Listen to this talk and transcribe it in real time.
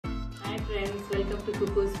friends, welcome to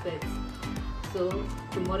Kukkus Pets. So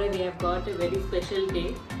tomorrow we have got a very special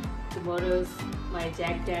day. Tomorrow is my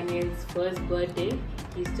Jack Daniel's first birthday.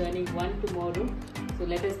 He's turning 1 tomorrow. So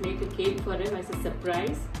let us make a cake for him as a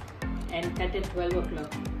surprise and cut at 12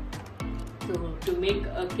 o'clock. So to make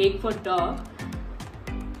a cake for dog,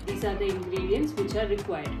 these are the ingredients which are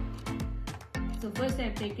required. So first I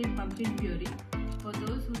have taken pumpkin puree. For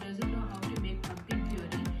those who doesn't know how to make pumpkin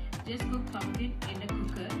puree, just cook pumpkin in a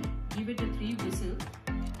cooker, give it a 3 whistles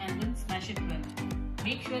and then smash it well.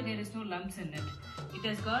 Make sure there is no lumps in it. It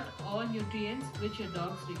has got all nutrients which your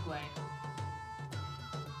dogs require.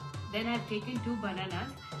 Then I have taken 2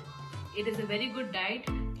 bananas. It is a very good diet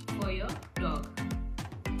for your dog.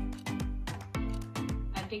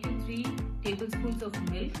 I have taken 3 tablespoons of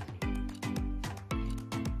milk.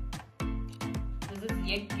 This is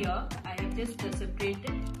egg yolk. I have just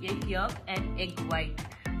separated egg yolk and egg white.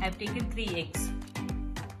 I have taken 3 eggs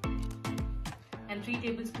and 3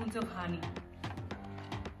 tablespoons of honey.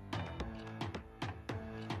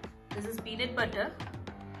 This is peanut butter.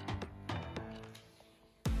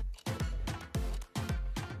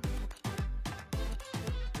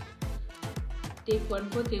 Take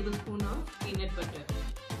 1/4 tablespoon of peanut butter.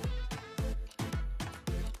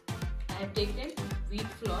 I have taken wheat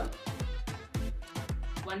flour,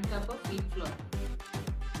 1 cup of wheat flour.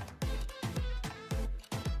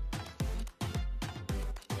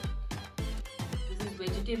 This is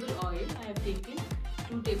vegetable oil. I have taken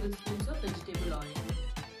 2 tablespoons of vegetable oil.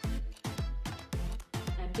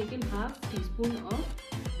 I have taken half teaspoon of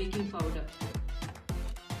baking powder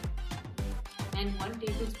and 1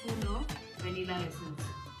 tablespoon of vanilla essence.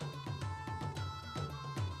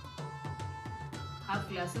 Half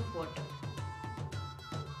glass of water.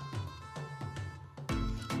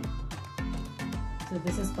 So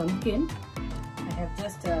this is pumpkin. I have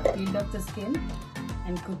just peeled off the skin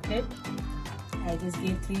and cooked it. I just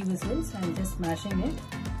gave 3 whistles. I am just smashing it.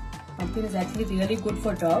 Pumpkin is actually really good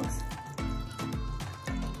for dogs.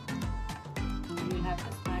 You will have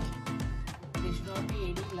to smash it. There should not be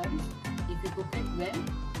any lumps. If you cook it well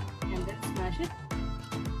and then smash it.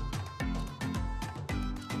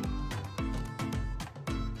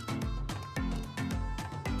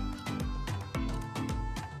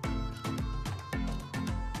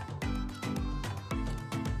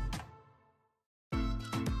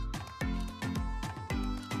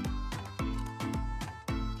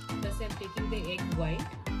 I am taking the egg white.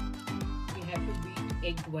 We have to beat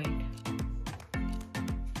egg white.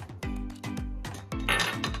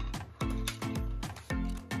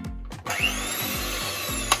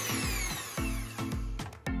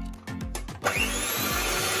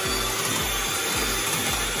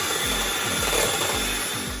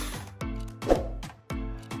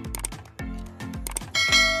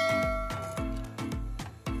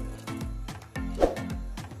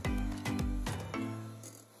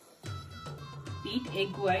 Beat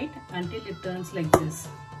egg white until it turns like this.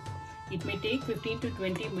 It may take 15 to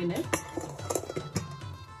 20 minutes.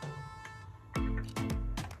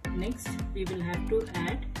 Next, we will have to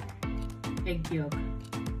add egg yolk.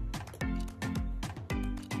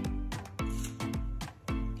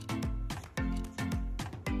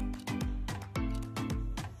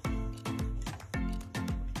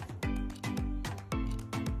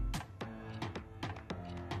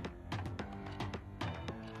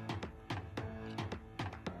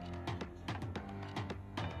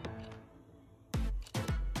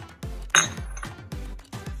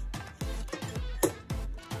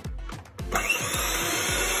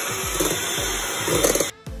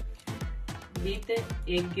 Beat the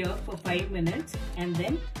egg yolk for 5 minutes and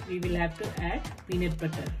then we will have to add peanut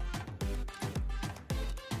butter.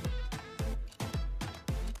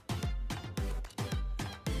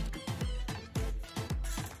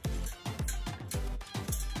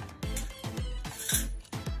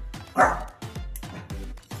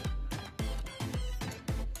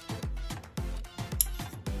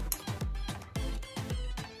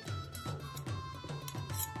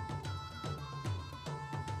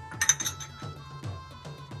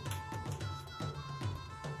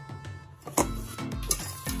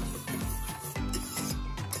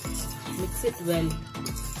 Mix it well.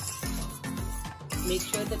 Make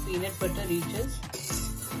sure the peanut butter reaches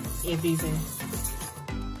everywhere.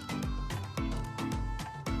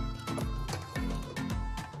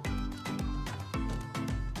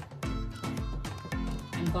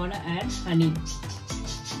 I'm gonna add honey.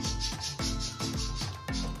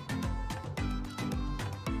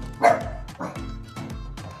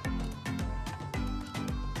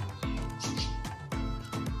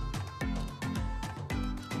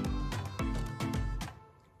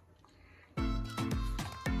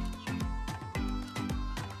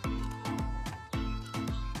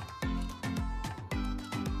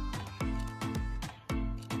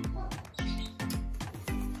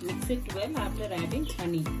 it well after adding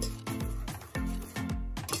honey.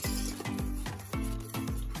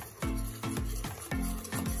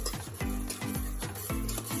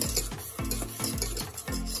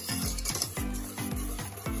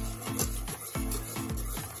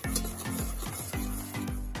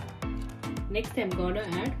 Next, I'm gonna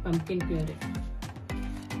add pumpkin puree.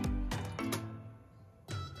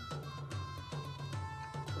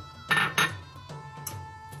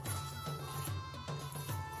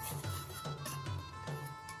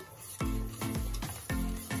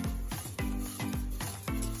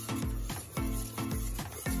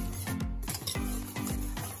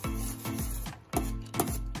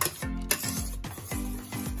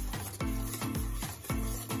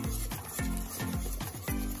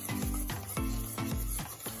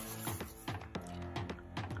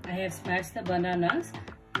 I have smashed the bananas.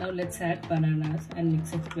 Now let's add bananas and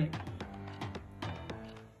mix it well.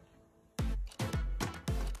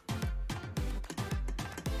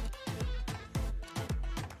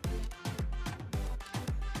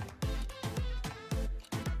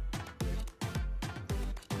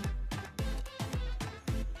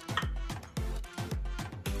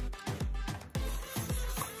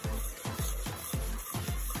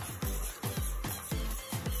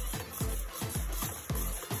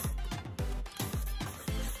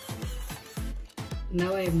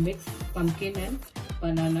 Now I have mixed pumpkin and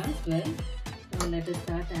bananas well. Now let us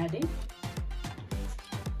start adding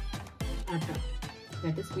atta,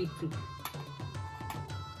 that is wheat flour.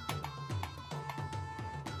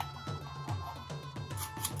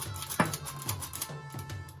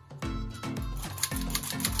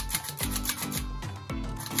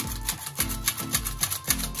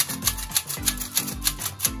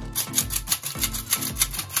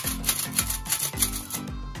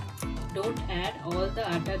 Don't add all the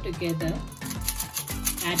atta together,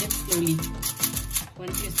 add it slowly.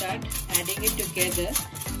 Once you start adding it together,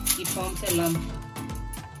 it forms a lump.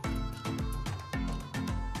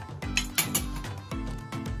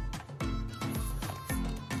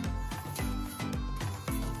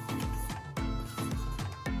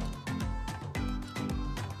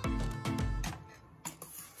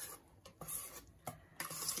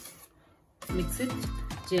 Mix it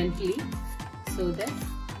gently so that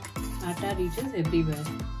atta reaches everywhere.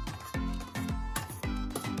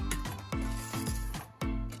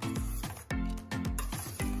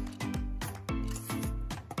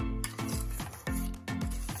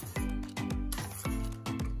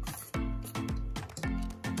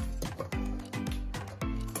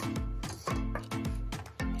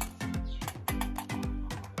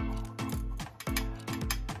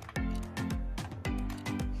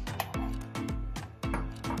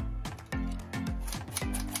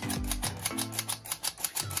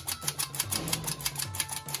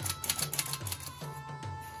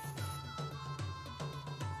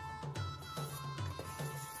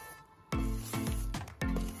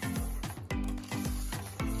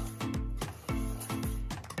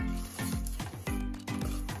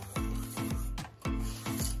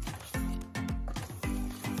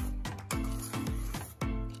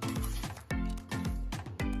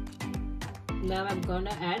 Now I'm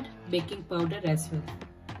gonna add baking powder as well.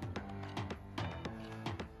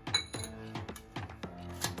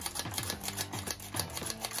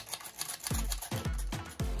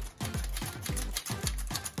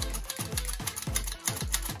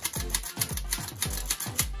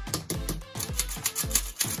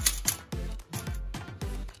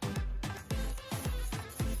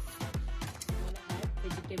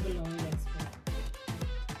 Vegetable oil as well.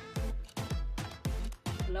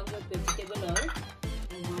 Along with vegetable oil,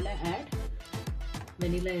 I'm gonna add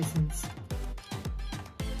vanilla essence.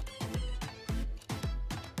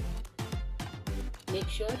 Make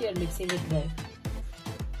sure you're mixing it well.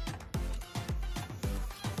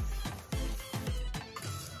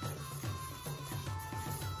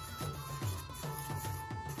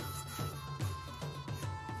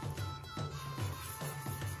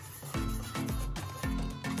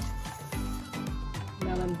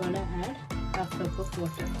 Now I'm gonna add half cup of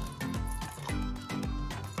water.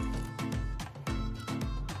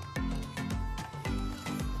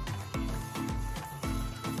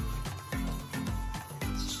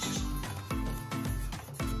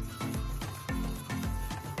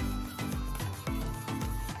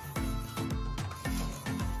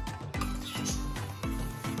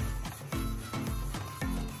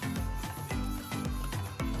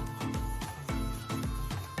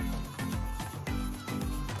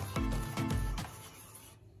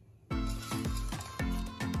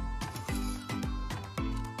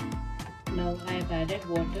 Now I have added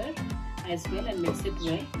water as well and mix it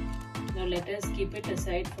well. Now let us keep it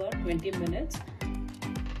aside for 20 minutes.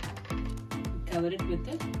 Cover it with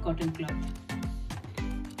a cotton cloth.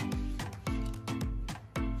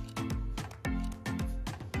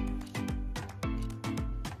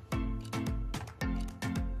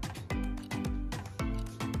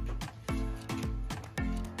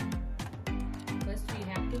 First we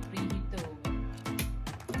have to preheat the oven.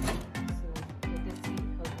 So let us see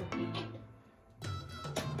how to preheat.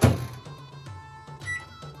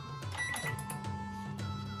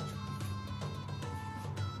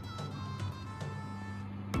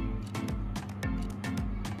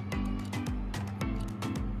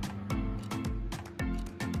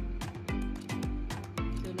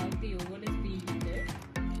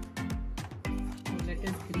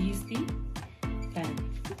 Grease the pan.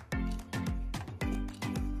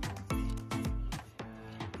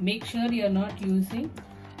 Make sure you are not using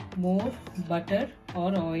more butter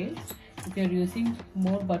or oil. If you are using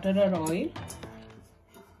more butter or oil,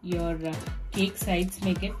 your cake sides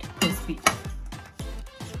may get crispy.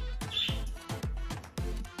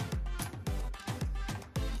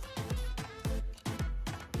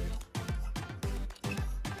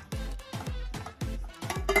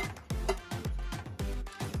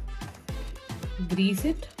 Grease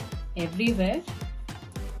it everywhere.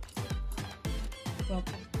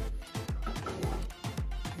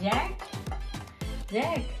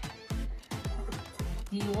 Jack,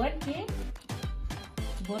 do you want cake?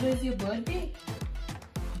 Tomorrow is your birthday.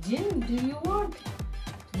 Jin, do you want?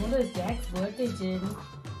 Tomorrow is Jack's birthday, Jin.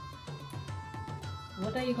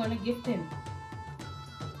 What are you gonna gift him?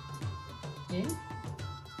 Jin,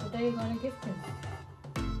 what are you gonna gift him?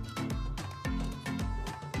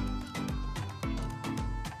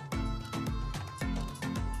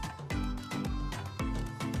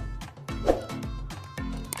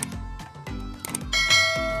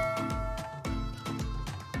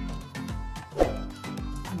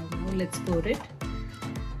 Let's pour it.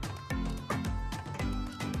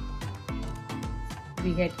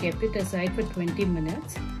 We had kept it aside for 20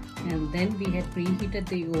 minutes and then we had preheated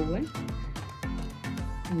the oven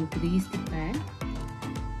and greased the pan,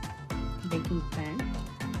 baking pan.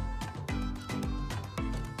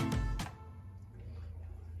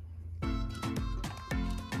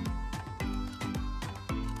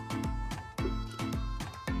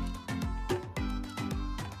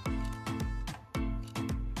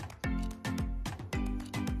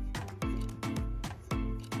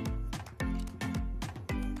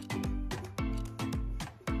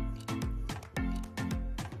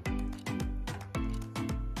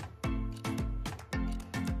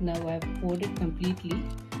 Now I have poured it completely,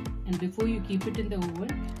 and before you keep it in the oven,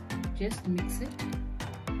 just mix it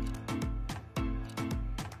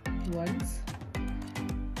once.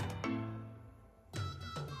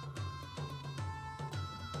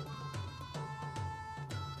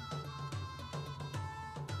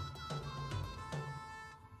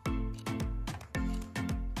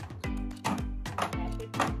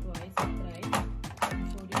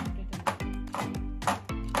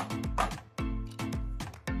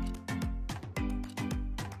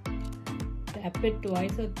 Tap it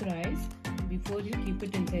twice or thrice before you keep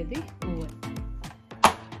it inside the oven.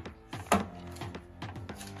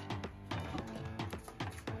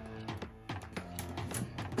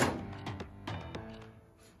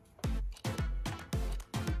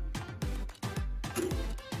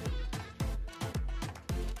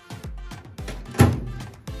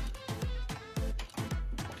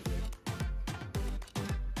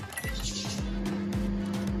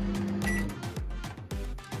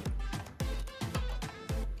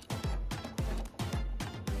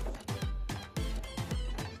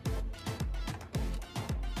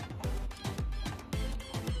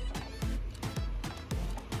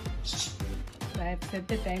 I have set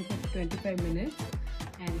the time for 25 minutes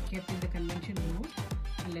and kept in the convection mode,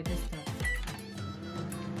 and let us start.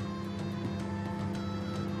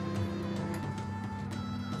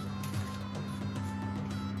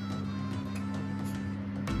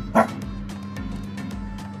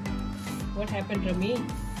 What happened, Rami?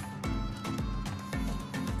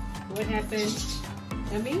 What happened?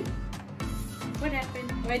 Rami? What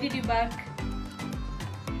happened? Why did you bark?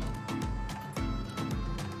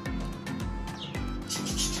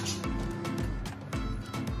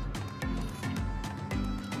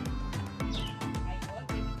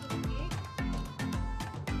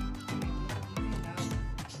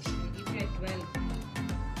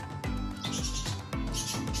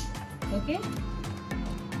 Okay?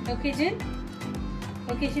 Okay, Jin?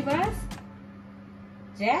 Okay, Shivas?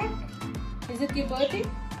 Jack? Is it your birthday?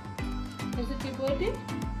 Is it your birthday?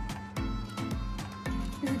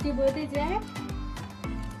 Is it your birthday, Jack?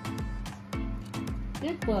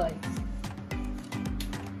 Good boy.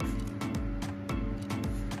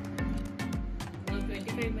 Now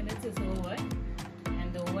 25 minutes is over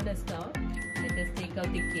and the oven is stopped. Let us take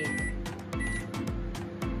out the cake.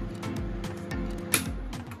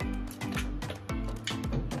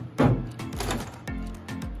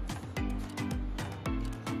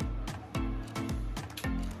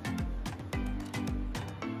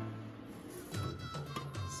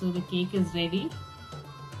 So the cake is ready.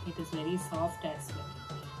 It is very soft as well.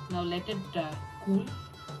 Now let it cool.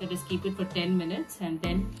 Let us keep it for 10 minutes and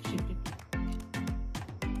then ship it.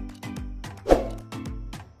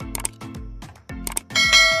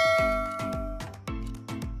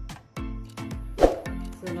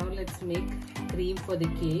 So now let's make cream for the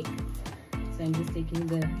cake. So I'm just taking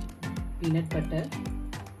the peanut butter.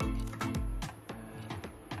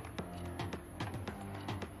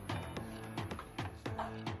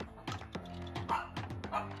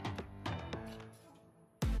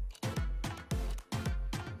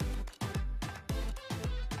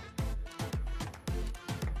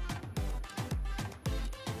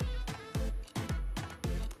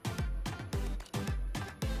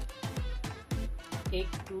 Take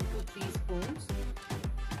 2 to 3 spoons.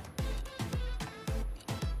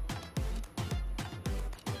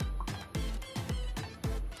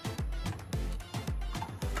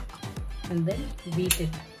 And then beat it.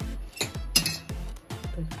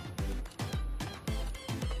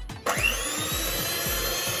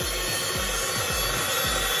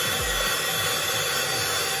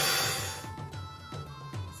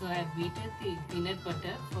 So I have beaten the peanut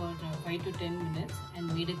butter for 5 to 10 minutes and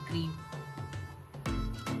made a cream.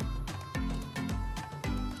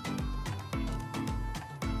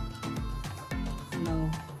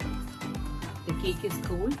 Now the cake is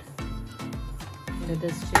cold. Let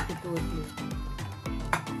us shift it to a plate.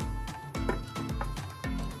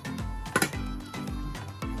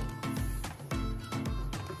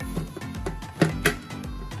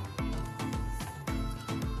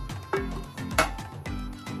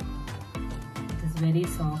 It is very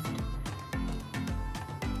soft.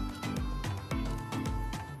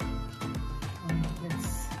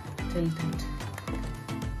 Let's tilt it.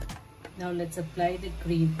 Now let's apply the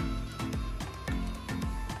cream.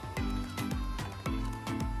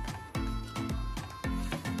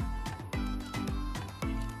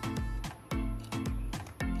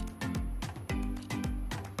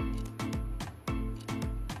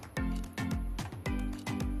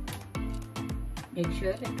 Make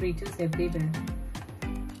sure it reaches everywhere.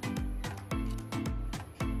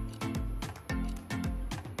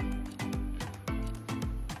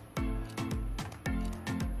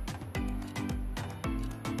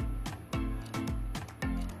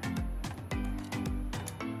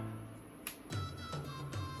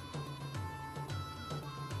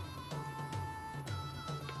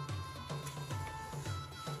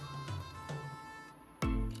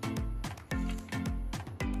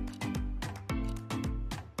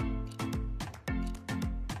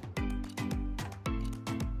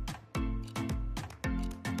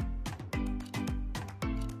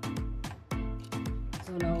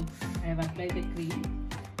 So now I have applied the cream,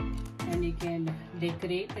 and you can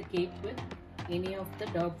decorate the cake with any of the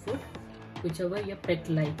dog food, whichever your pet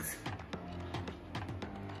likes.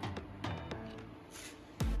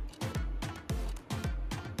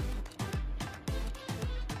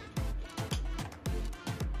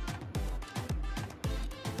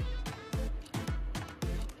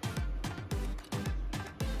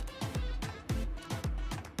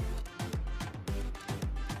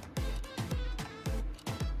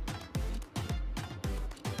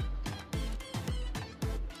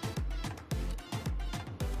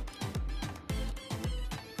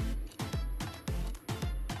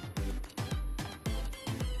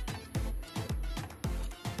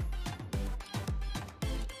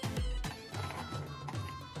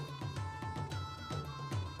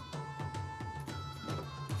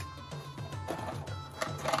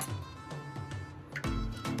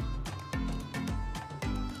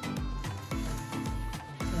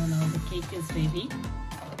 So now the cake is ready.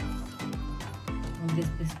 All these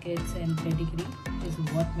biscuits and pedigree is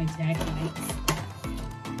what my Jack likes.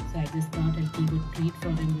 So I just thought I'll keep a treat for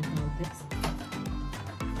him with all this.